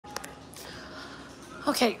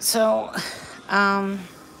Okay, so, right.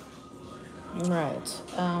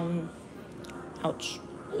 Ouch.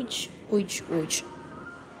 Ouch, ouch, ouch.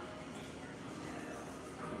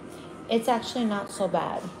 It's actually not so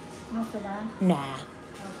bad. Not so bad? Nah.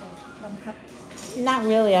 Okay. Not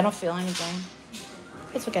really. I don't feel anything.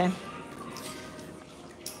 It's okay.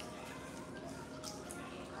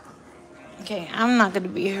 Okay, I'm not going to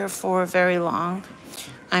be here for very long.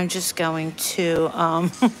 I'm just going to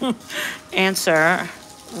answer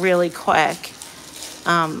really quick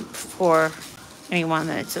for anyone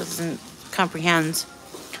that doesn't comprehend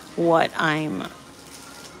what I'm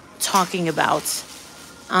talking about.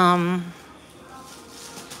 Um,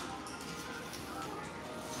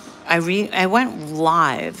 I went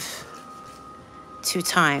live 2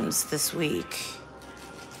 times this week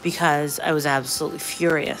because I was absolutely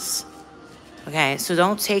furious. Okay, so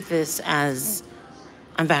don't take this as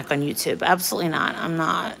I'm back on YouTube. Absolutely not. I'm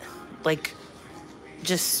not. Like,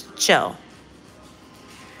 just chill.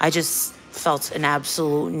 I just felt an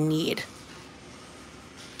absolute need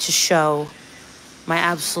to show my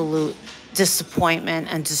absolute disappointment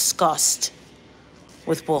and disgust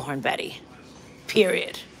with Bullhornbetty.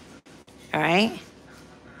 Period. All right?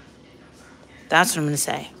 That's what I'm going to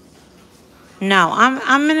say. No,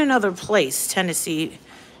 I'm in another place, Tennessee.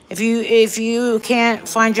 If you can't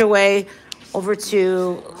find your way over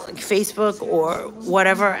to like Facebook or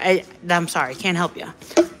whatever, I'm sorry, can't help you.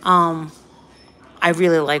 I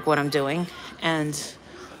really like what I'm doing, and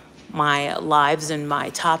my lives and my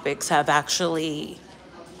topics have actually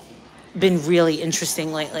been really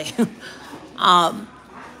interesting lately. I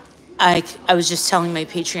was just telling my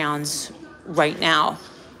Patreons right now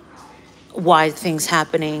why things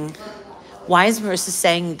happening. Why is Marissa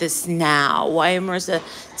saying this now? Why is Marissa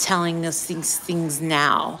telling us these things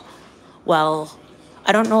now? Well,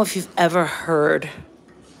 I don't know if you've ever heard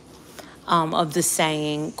of the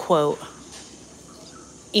saying, quote,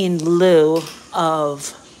 in lieu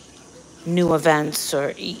of new events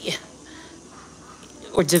or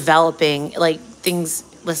developing, like things,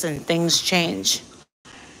 listen, things change,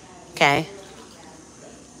 okay?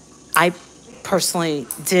 I personally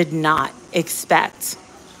did not expect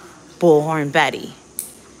Bullhornbetty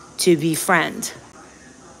to befriend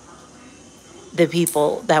the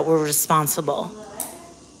people that were responsible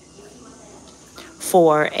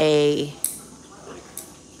for a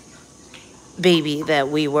baby that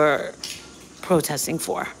we were protesting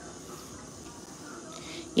for.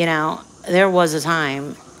 You know, there was a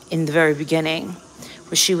time in the very beginning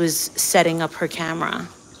where she was setting up her camera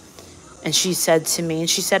and she said to me, and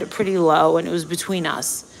she said it pretty low and it was between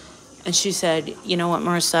us. And she said, you know what,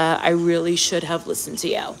 Marissa, I really should have listened to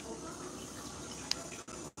you.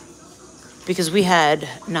 Because we had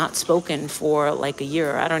not spoken for like a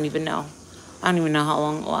year. I don't even know. I don't even know how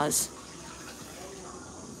long it was.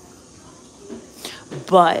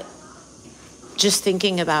 But just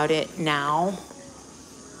thinking about it now,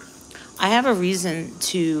 I have a reason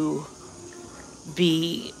to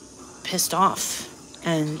be pissed off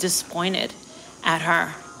and disappointed at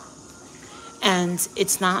her. And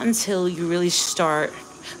it's not until you really start,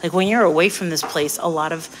 like when you're away from this place, a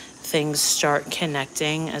lot of things start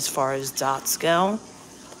connecting as far as dots go.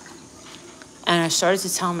 And I started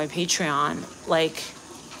to tell my Patreon, like,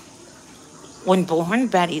 when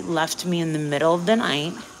Bullhornbetty left me in the middle of the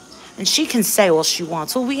night, and she can say all she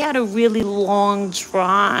wants, well, we had a really long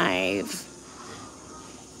drive.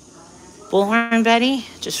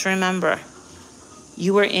 Bullhornbetty, just remember,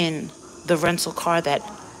 you were in the rental car that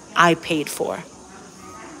I paid for,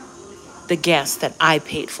 the gas that I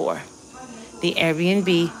paid for, the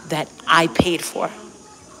Airbnb that I paid for,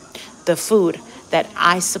 the food that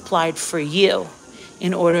I supplied for you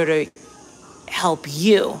in order to help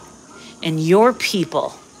you and your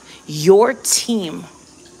people, your team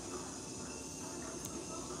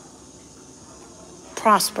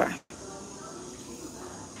prosper.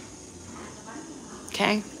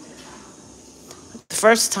 Okay? The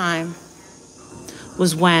first time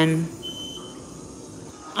was when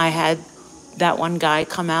I had that one guy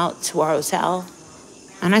come out to our hotel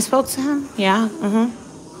and I spoke to him. Yeah,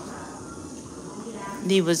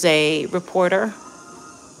 He was a reporter.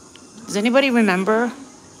 Does anybody remember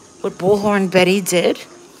what Bullhornbetty did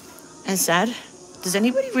and said? Does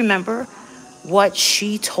anybody remember what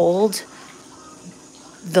she told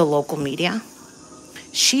the local media?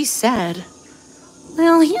 She said,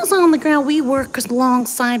 well, he's on the ground. We work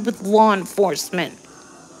alongside with law enforcement.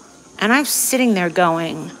 And I'm sitting there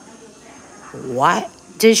going, what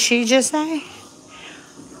did she just say?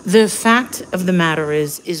 The fact of the matter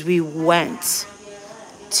is we went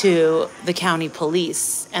to the county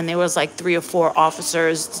police, and there was like 3 or 4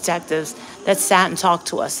 officers, detectives that sat and talked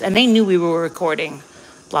to us, and they knew we were recording,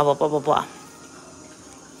 blah, blah, blah, blah, blah.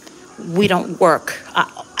 We don't work.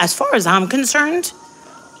 As far as I'm concerned,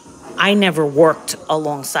 I never worked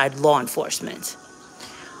alongside law enforcement.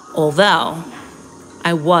 Although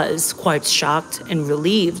I was quite shocked and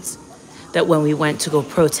relieved that when we went to go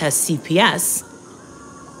protest CPS,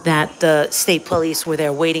 that the state police were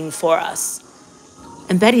there waiting for us.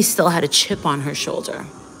 And Betty still had a chip on her shoulder.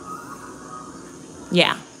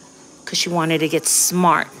 Yeah, because she wanted to get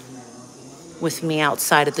smart with me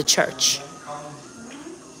outside of the church.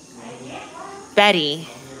 Betty,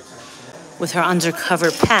 with her undercover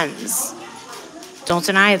pens. Don't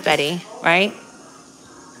deny it, Betty, right?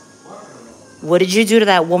 What did you do to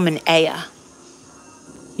that woman, Aya?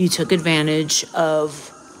 You took advantage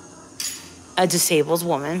of a disabled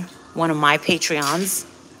woman, one of my Patreons,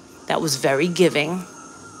 that was very giving.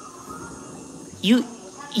 You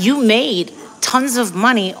made tons of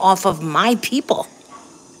money off of my people.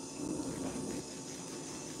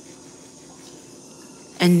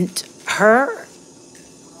 And her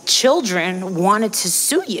children wanted to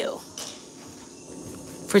sue you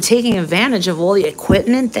for taking advantage of all the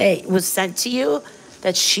equipment that was sent to you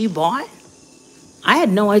that she bought. I had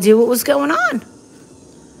no idea what was going on.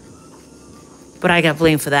 But I got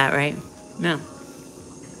blamed for that, right? No.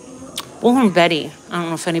 Bullhornbetty, I don't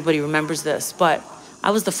know if anybody remembers this, but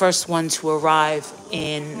I was the first one to arrive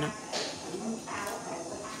in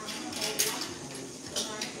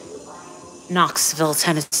Knoxville,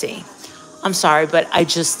 Tennessee. I'm sorry, but I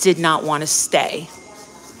just did not want to stay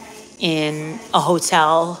in a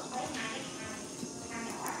hotel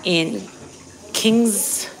in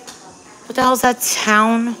Kings, what the hell is that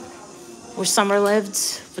town where Summer lived,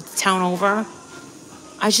 with the town over?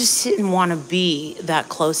 I just didn't want to be that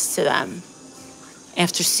close to them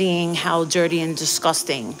after seeing how dirty and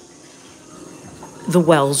disgusting the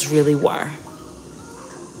wells really were.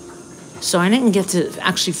 So I didn't get to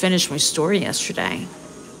actually finish my story yesterday.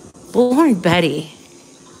 Bullhornbetty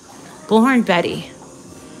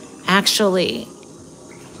actually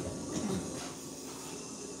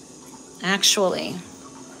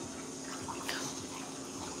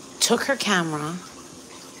took her camera,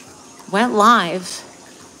 went live,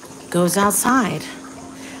 goes outside.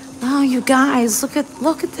 Oh, you guys, look at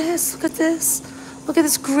this. Look at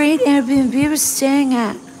this great Airbnb we're staying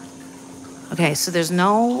at. Okay, so there's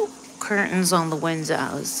no curtains on the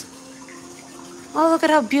windows. Oh, look at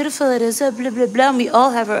how beautiful it is. Oh, blah, blah, blah. And we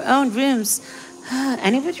all have our own rooms.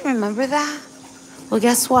 Anybody remember that? Well,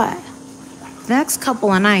 guess what? The next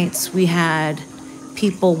couple of nights, we had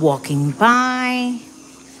people walking by.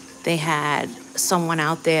 They had someone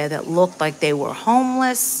out there that looked like they were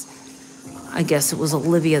homeless. I guess it was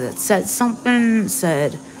Olivia that said something,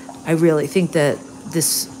 said, I really think that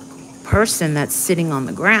this person that's sitting on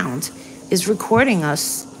the ground is recording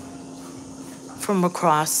us from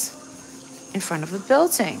across in front of a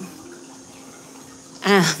building.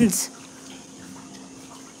 And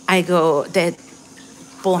I go, that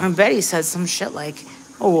Bullhornbetty said some shit like,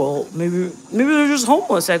 oh, well, maybe they're just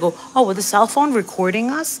homeless. I go, oh, with a cell phone recording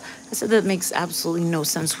us? I said, that makes absolutely no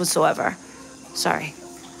sense whatsoever. Sorry.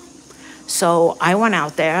 So I went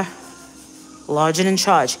out there, large and in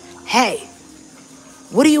charge. Hey,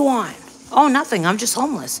 what do you want? Oh, nothing. I'm just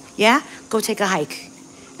homeless. Yeah? Go take a hike.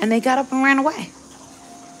 And they got up and ran away.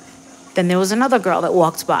 Then there was another girl that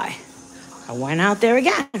walked by. I went out there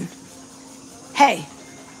again. Hey,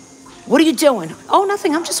 what are you doing? Oh,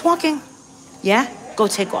 nothing. I'm just walking. Yeah? Go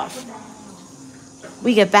take off.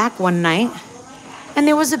 We get back one night, and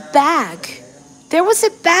there was a bag. There was a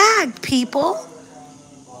bag, people,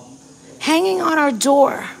 hanging on our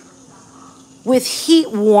door with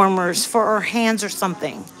heat warmers for our hands or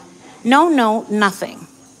something. No, nothing.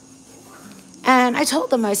 And I told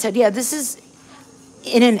them, I said, yeah, this is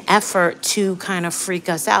in an effort to kind of freak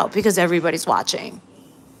us out because everybody's watching.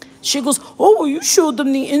 She goes, oh, well, you showed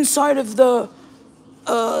them the inside of the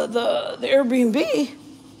Airbnb.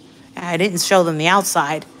 I didn't show them the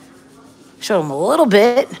outside. Showed them a little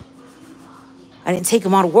bit. I didn't take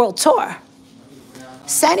them on a world tour.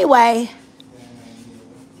 So anyway,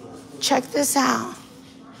 check this out.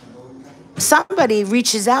 Somebody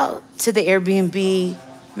reaches out to the Airbnb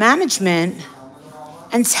management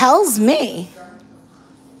and tells me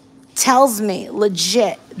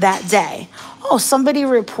legit that day, oh, somebody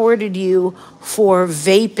reported you for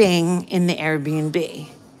vaping in the Airbnb.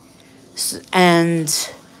 And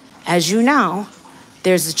as you know,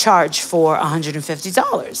 there's a charge for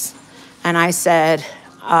 $150. And I said,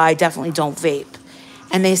 I definitely don't vape.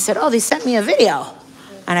 And they said, oh, they sent me a video.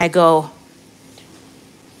 And I go,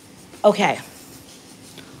 Okay,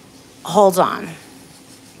 hold on.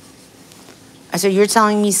 I said, you're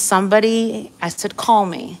telling me somebody, I said, call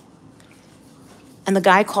me. And the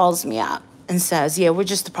guy calls me up and says, yeah, we're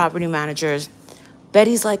just the property managers.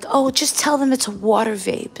 Betty's like, oh, just tell them it's a water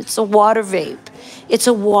vape. It's a water vape. It's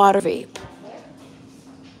a water vape.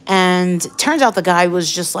 And turns out the guy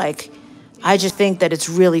was just like, I just think that it's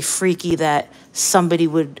really freaky that somebody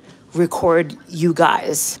would record you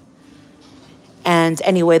guys. And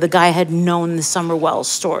anyway, the guy had known the Summer Wells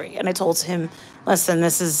story. And I told him, listen,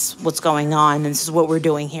 this is what's going on. And this is what we're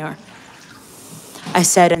doing here. I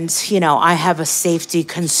said, and, I have a safety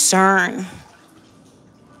concern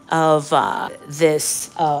of this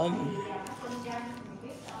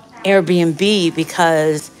Airbnb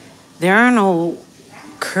because there are no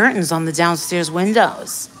curtains on the downstairs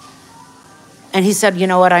windows. And he said, you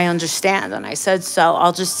know what, I understand. And I said, so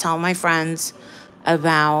I'll just tell my friends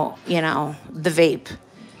about, the vape.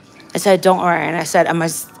 I said, don't worry. And I said, am I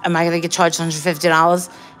going to get charged $150?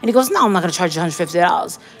 And he goes, no, I'm not going to charge you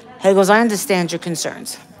 $150. He goes, I understand your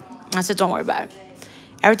concerns. I said, don't worry about it.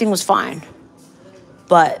 Everything was fine.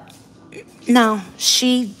 But no,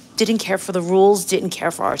 she didn't care for the rules, didn't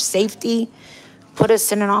care for our safety, put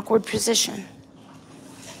us in an awkward position.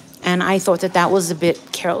 And I thought that was a bit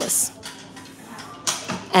careless.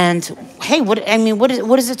 And hey, what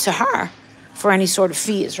is it to her for any sort of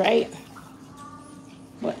fees, right?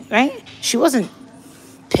 Right? She wasn't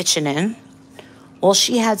pitching in. All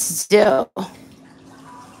she had to do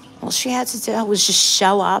was just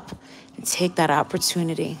show up and take that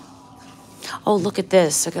opportunity. Oh, look at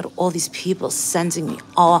this. I got all these people sending me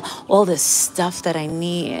all this stuff that I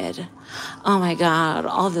need. Oh my God,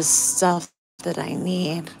 all this stuff that I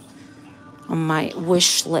need on my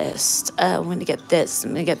wish list. I'm going to get this.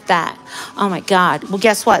 I'm going to get that. Oh my God. Well,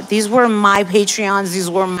 guess what? These were my Patreons. These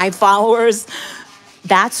were my followers.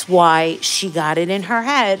 That's why she got it in her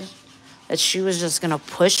head that she was just going to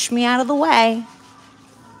push me out of the way.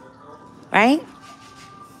 Right?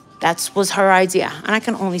 That was her idea. And I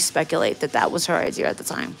can only speculate that was her idea at the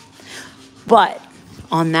time. But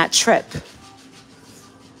on that trip,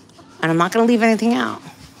 and I'm not going to leave anything out,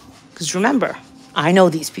 because remember, I know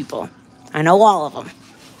these people. I know all of them.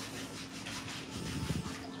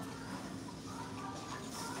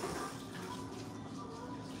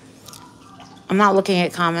 I'm not looking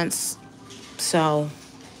at comments, so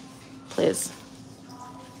please.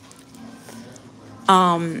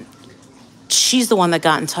 She's the one that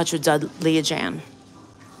got in touch with Dudley Jan.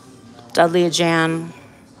 Dudley Jan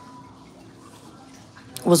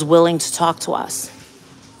was willing to talk to us.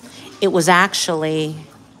 It was actually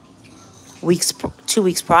 2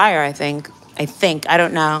 weeks prior, I think. I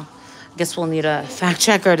don't know. I guess we'll need a fact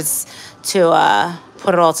checker to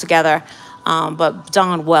put it all together. But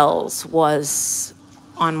Don Wells was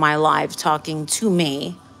on my live talking to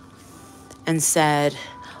me and said,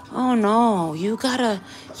 oh no, you gotta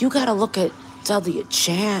look at Dudley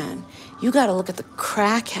Jan. You gotta look at the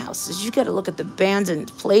crack houses. You gotta look at the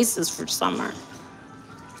abandoned places for summer.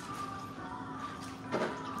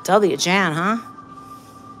 Dudley Jan, huh?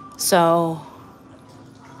 So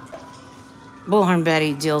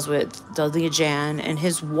Bullhornbetty deals with Dudley Jan, and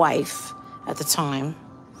his wife at the time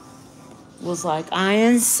was like, I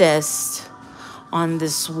insist on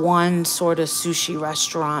this one sort of sushi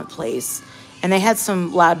restaurant place. And they had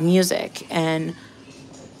some loud music, and,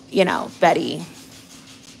 Betty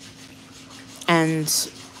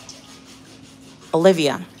and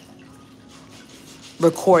Olivia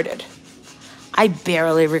recorded. I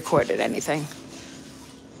barely recorded anything.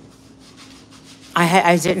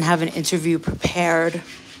 I didn't have an interview prepared.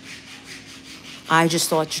 I just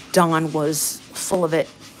thought Don was full of it.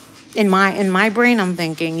 In my brain, I'm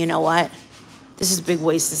thinking, you know what? This is a big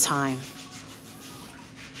waste of time.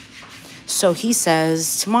 So he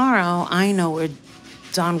says, tomorrow, I know where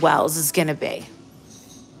Don Wells is going to be.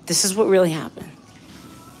 This is what really happened.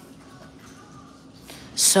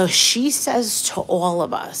 So she says to all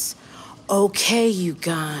of us, okay, you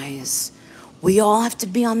guys, we all have to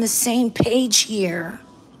be on the same page here.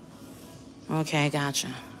 Okay,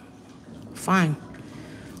 gotcha. Fine.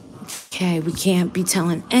 Okay, we can't be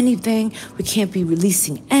telling anything. We can't be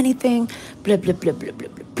releasing anything. Blah, blah, blah, blah, blah,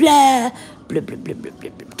 blah, blah. Blah, blah, blah, blah, blah,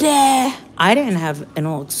 blah, blah. I didn't have an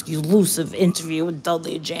exclusive interview with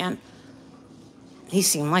Dudley Jan. He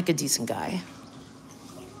seemed like a decent guy.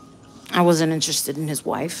 I wasn't interested in his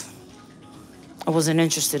wife. I wasn't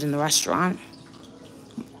interested in the restaurant.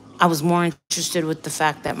 I was more interested with the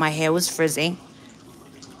fact that my hair was frizzy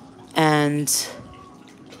and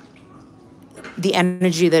the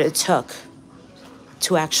energy that it took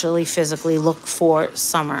to actually physically look for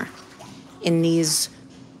summer in these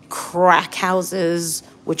crack houses,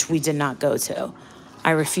 which we did not go to.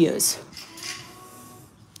 I refuse.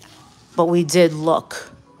 But we did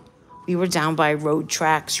look. We were down by road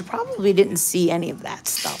tracks. You probably didn't see any of that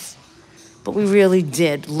stuff. But we really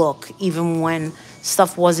did look, even when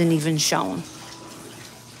stuff wasn't even shown.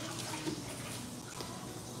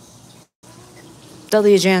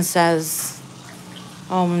 Dudley Jan says,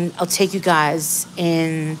 I'll take you guys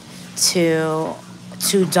in to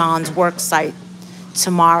Don's work site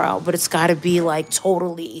tomorrow, but it's got to be like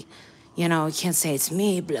totally, you can't say it's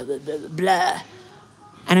me, blah, blah, blah, blah.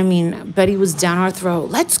 And I mean, Betty was down our throat.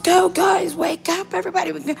 Let's go, guys. Wake up,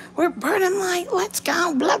 everybody. We're burning light. Let's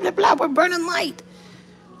go. Blah, blah, blah. We're burning light.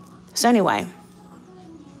 So anyway,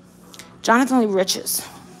 Jonathan Lee Riches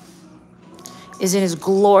is in his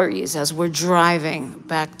glories as we're driving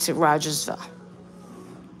back to Rogersville.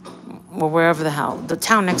 Or wherever the hell. The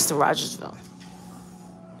town next to Rogersville.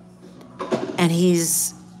 And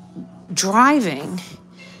he's driving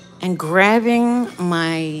and grabbing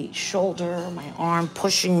my shoulder, my arm,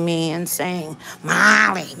 pushing me and saying,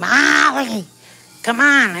 Molly, come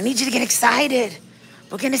on, I need you to get excited.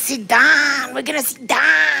 We're going to see Don. We're going to see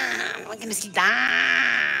Don. We're going to see Don.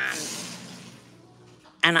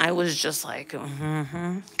 And I was just like,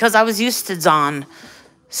 Because I was used to Don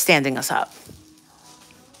standing us up.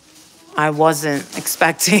 I wasn't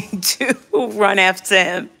expecting to run after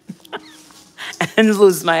him and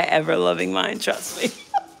lose my ever-loving mind, trust me.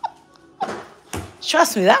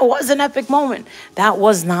 Trust me, that was an epic moment. That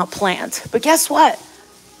was not planned. But guess what?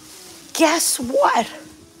 Guess what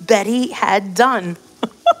Betty had done?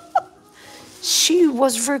 She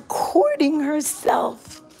was recording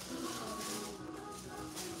herself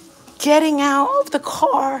getting out of the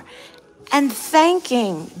car and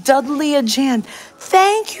thanking Dudley Jan.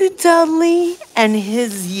 Thank you, Dudley. And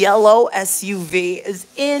his yellow SUV is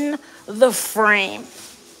in the frame.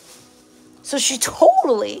 So she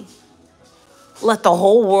totally let the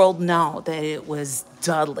whole world know that it was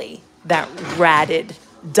Dudley that ratted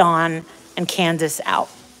Don and Candace out.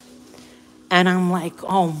 And I'm like,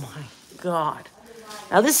 oh my God.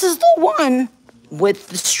 Now this is the one with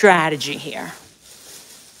the strategy here.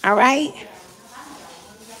 All right?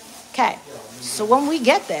 Okay, so when we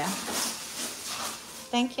get there,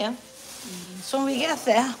 thank you. So when we get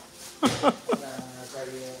there,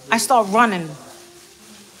 I start running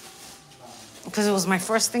because it was my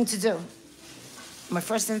first thing to do. My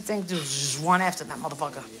first thing to do was just run after that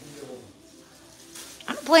motherfucker.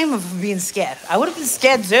 I don't blame him for being scared. I would have been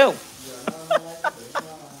scared too.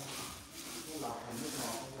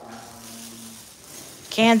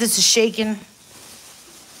 Candace is shaking.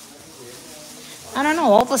 I don't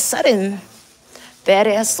know, all of a sudden,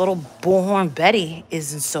 badass little Bullhornbetty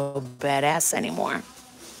isn't so badass anymore.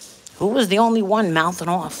 Who was the only one mouthing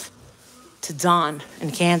off to Don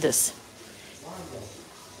and Candace?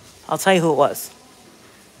 I'll tell you who it was.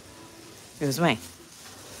 It was me.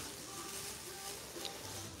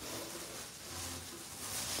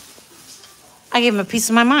 I gave him a piece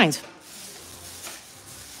of my mind.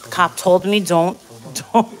 The cop told me, don't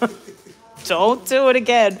do it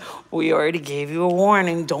again. We already gave you a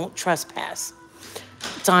warning. Don't trespass.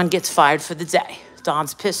 Don gets fired for the day.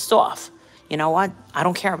 Don's pissed off. You know what? I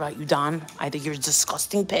don't care about you, Don. I think you're a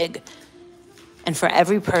disgusting pig. And for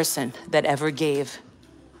every person that ever gave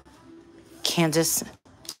Candace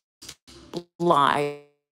Bly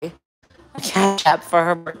a cash app for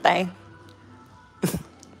her birthday.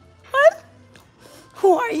 What?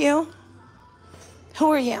 Who are you?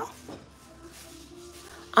 Who are you?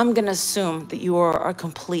 I'm going to assume that you are a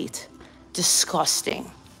complete, disgusting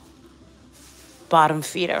bottom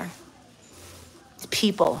feeder.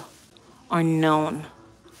 People are known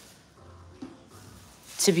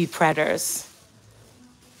to be predators.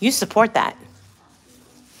 You support that.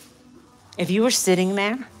 If you were sitting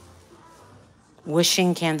there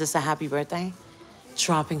wishing Candace a happy birthday,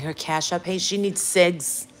 dropping her cash up, hey, she needs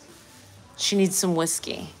cigs. She needs some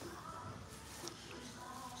whiskey.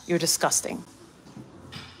 You're disgusting.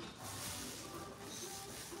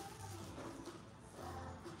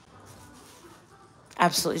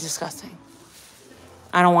 Absolutely disgusting.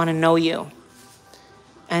 I don't want to know you.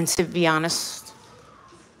 And to be honest,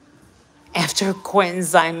 after Quentin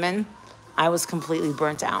Simon, I was completely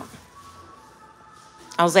burnt out.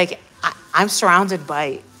 I was like, I'm surrounded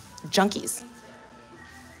by junkies.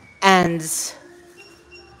 And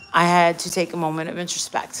I had to take a moment of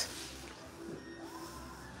introspect.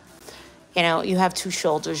 You know, you have two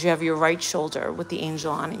shoulders. You have your right shoulder with the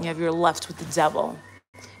angel on it, and you have your left with the devil.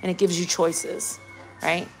 And it gives you choices,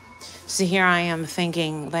 right? So here I am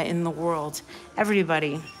thinking that in the world,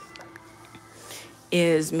 everybody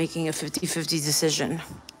is making a 50-50 decision.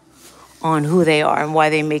 on who they are and why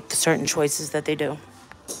they make the certain choices that they do.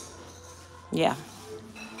 Yeah.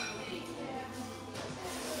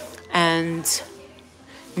 And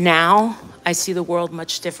now I see the world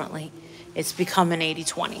much differently. It's become an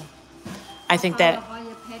 80-20. I think that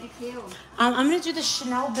I'm going to do the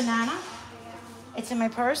Chanel banana. It's in my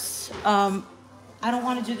purse. I don't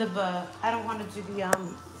want to do the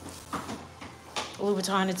Louis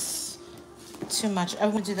Vuitton. It's too much. I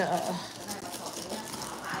want to do the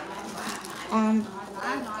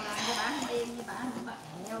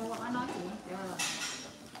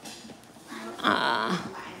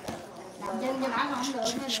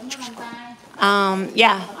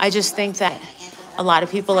yeah, I just think that a lot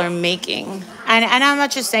of people are making, and I'm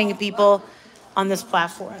not just saying people on this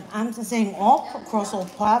platform. I'm just saying across all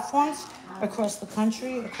platforms, across the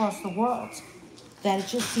country, across the world, that it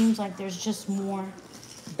just seems like there's just more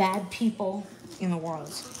bad people in the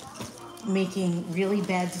world making really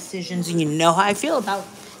bad decisions. And you know how I feel about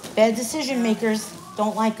bad decision makers.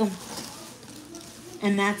 Don't like them.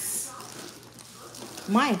 And that's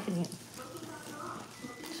my opinion.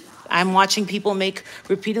 I'm watching people make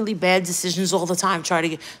repeatedly bad decisions all the time. Try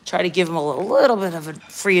to give them a little bit of a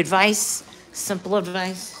free advice, simple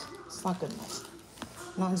advice. It's not good enough.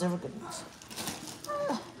 Nothing's ever good enough.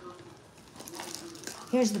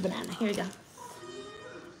 Here's the banana. Here you go.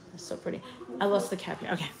 That's so pretty. I lost the cap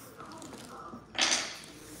here. Okay.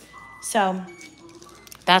 So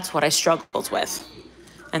that's what I struggled with,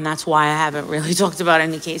 and that's why I haven't really talked about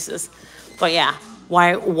any cases. But yeah,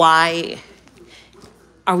 why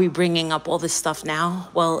are we bringing up all this stuff now?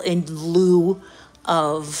 Well, in lieu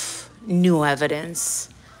of new evidence,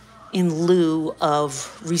 in lieu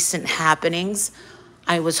of recent happenings,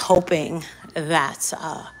 I was hoping that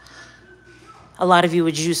a lot of you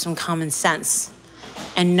would use some common sense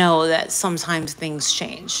and know that sometimes things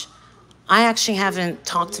change. I actually haven't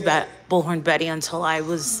talked about Bullhornbetty until I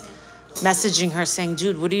was messaging her saying,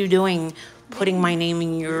 dude, what are you doing putting my name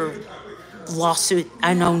in your lawsuit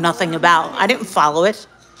I know nothing about? I didn't follow it.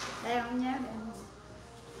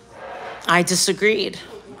 I disagreed.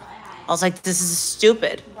 I was like, this is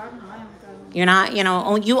stupid. You're not,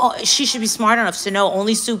 she should be smart enough to know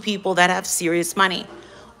only sue people that have serious money.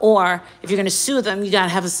 Or if you're going to sue them, you got to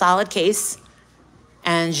have a solid case,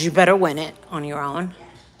 and you better win it on your own,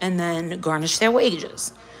 and then garnish their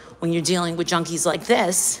wages. When you're dealing with junkies like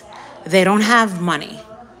this, they don't have money.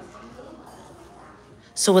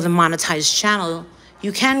 So with a monetized channel,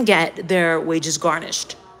 you can get their wages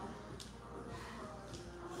garnished.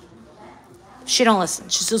 She don't listen.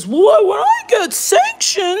 She says, well, when I get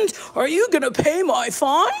sanctioned, are you going to pay my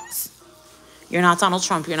fines? You're not Donald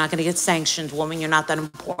Trump. You're not going to get sanctioned, woman. You're not that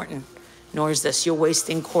important. Nor is this. You're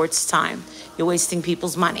wasting court's time. You're wasting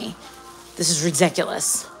people's money. This is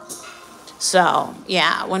ridiculous. So,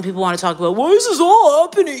 yeah, when people want to talk about, why is this all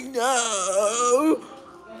happening now?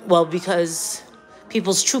 Well, because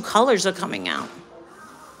people's true colors are coming out.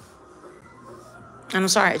 And I'm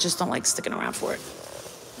sorry, I just don't like sticking around for it.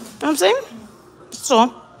 You know what I'm saying? That's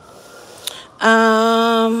all.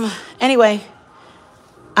 Anyway,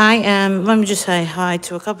 let me just say hi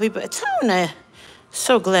to a couple people. Tony,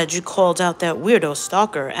 so glad you called out that weirdo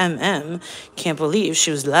stalker, MM. Can't believe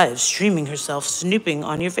she was live streaming herself, snooping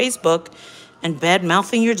on your Facebook, and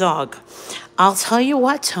bad-mouthing your dog. I'll tell you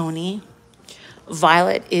what, Tony.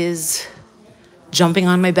 Violet is jumping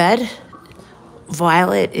on my bed.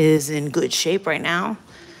 Violet is in good shape right now.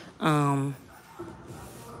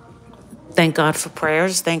 Thank God for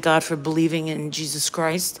prayers. Thank God for believing in Jesus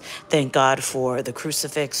Christ. Thank God for the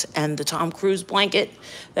crucifix and the Tom Cruise blanket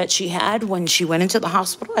that she had when she went into the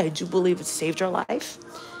hospital. I do believe it saved her life.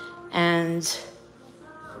 And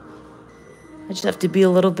I just have to be a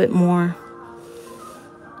little bit more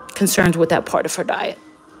concerned with that part of her diet.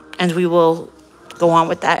 And we will go on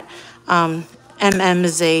with that. MM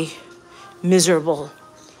is a miserable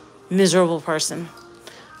person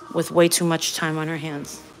with way too much time on her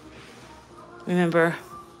hands. Remember,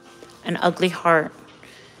 an ugly heart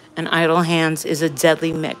and idle hands is a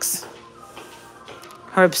deadly mix.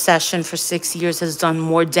 Her obsession for 6 years has done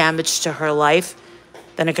more damage to her life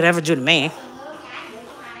than it could ever do to me.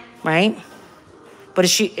 Right? But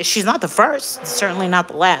she's not the first. Certainly not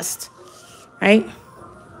the last. Right?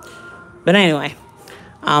 But anyway,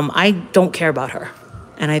 I don't care about her.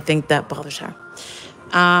 And I think that bothers her.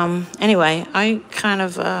 Anyway, I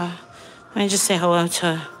just say hello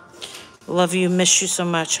to... Love you, miss you so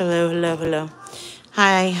much. Hello.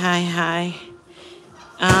 Hi.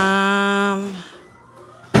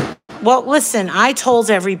 Well, listen, I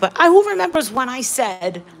told everybody. Who remembers when I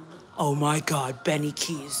said, oh my God, Benny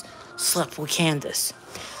Keys slept with Candace?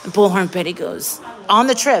 And Bullhornbetty goes, on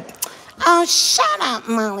the trip, Oh, shut up,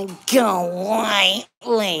 Molly Golightly.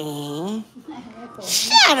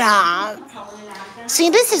 Shut up. See,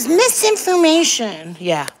 this is misinformation.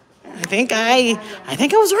 Yeah, I think I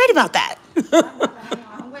was right about that.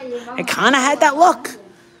 I kind of had that look.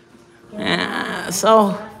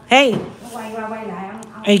 So, hey,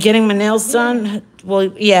 are you getting my nails done? Well,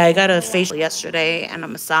 yeah, I got a facial yesterday and a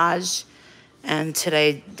massage. And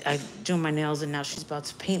today I do my nails, and now she's about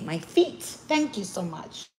to paint my feet. Thank you so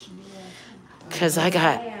much. Because I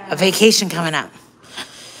got a vacation coming up.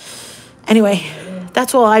 Anyway,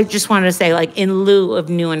 that's all I just wanted to say, like, in lieu of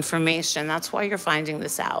new information. That's why you're finding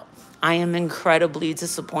this out. I am incredibly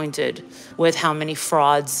disappointed with how many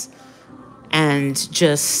frauds and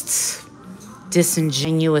just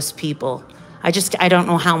disingenuous people. I don't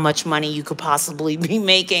know how much money you could possibly be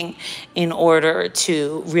making in order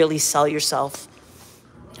to really sell yourself,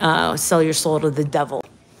 sell your soul to the devil.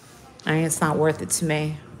 I mean, it's not worth it to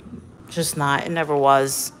me. Just not. It never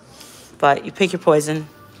was. But you pick your poison.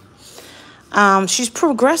 She's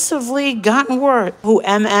progressively gotten worse. Who,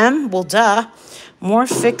 MM? Well, duh. More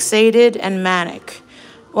fixated and manic.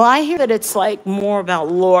 Well, I hear that it's like more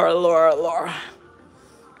about Laura.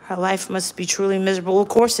 Her life must be truly miserable. Of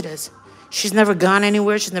course it is. She's never gone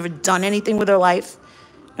anywhere. She's never done anything with her life.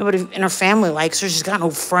 Nobody in her family likes her. She's got no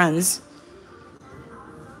friends.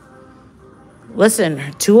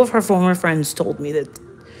 Listen, 2 of her former friends told me that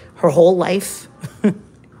her whole life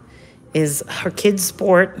is her kid's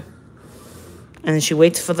sport. And then she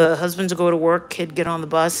waits for the husband to go to work, kid get on the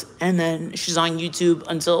bus, and then she's on YouTube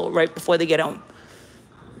until right before they get home.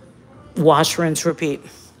 Wash, rinse, repeat.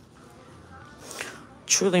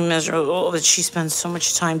 Truly miserable that she spends so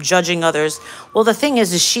much time judging others. Well, the thing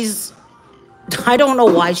is I don't know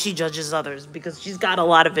why she judges others, because she's got a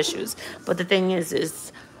lot of issues. But the thing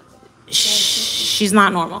is she's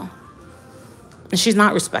not normal. And she's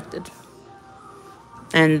not respected.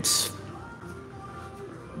 And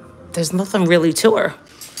there's nothing really to her.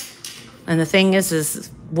 And the thing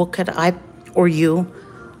is what could I or you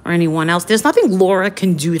or anyone else, there's nothing Laura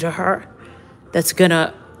can do to her that's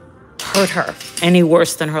gonna hurt her any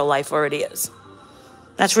worse than her life already is.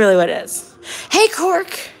 That's really what it is. Hey,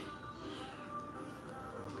 Cork.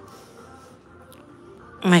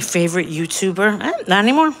 My favorite YouTuber. Not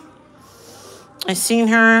anymore. I seen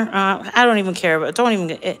her. I don't even care.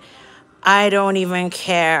 I don't even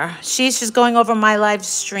care. She's just going over my live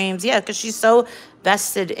streams. Yeah, because she's so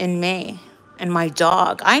vested in me and my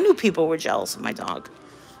dog. I knew people were jealous of my dog.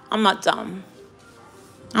 I'm not dumb.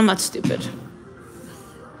 I'm not stupid.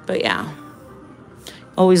 But yeah.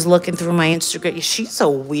 Always looking through my Instagram. She's a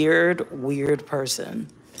weird person.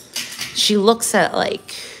 She looks at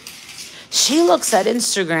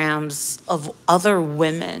Instagrams of other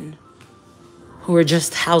women who are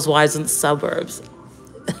just housewives in the suburbs.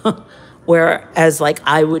 Whereas,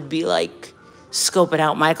 I would be, scoping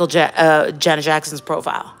out Janet Jackson's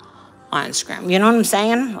profile on Instagram. You know what I'm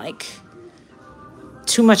saying?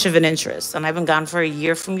 Too much of an interest. And I've been gone for a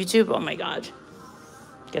year from YouTube. Oh, my God.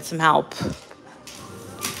 Get some help.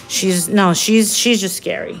 She's just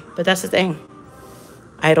scary. But that's the thing.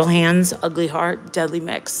 Idle hands, ugly heart, deadly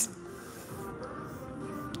mix.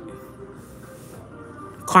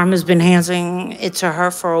 Karma's been handing it to her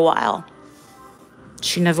for a while.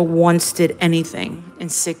 She never once did anything in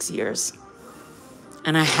 6 years.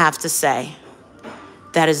 And I have to say,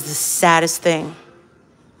 that is the saddest thing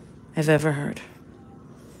I've ever heard.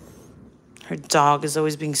 Her dog is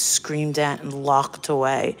always being screamed at and locked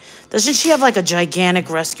away. Doesn't she have a gigantic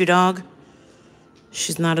rescue dog?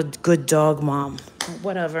 She's not a good dog mom.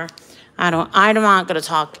 Whatever. I'm not going to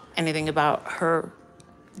talk anything about her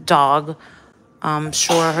dog. I'm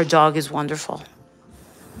sure her dog is wonderful.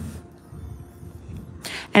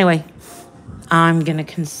 Anyway, I'm going to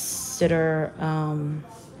consider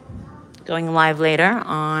going live later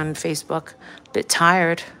on Facebook. A bit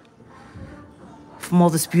tired from all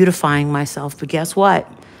this beautifying myself. But guess what?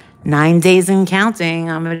 9 days and counting,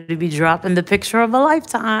 I'm going to be dropping the picture of a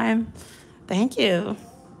lifetime. Thank you.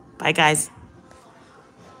 Bye, guys.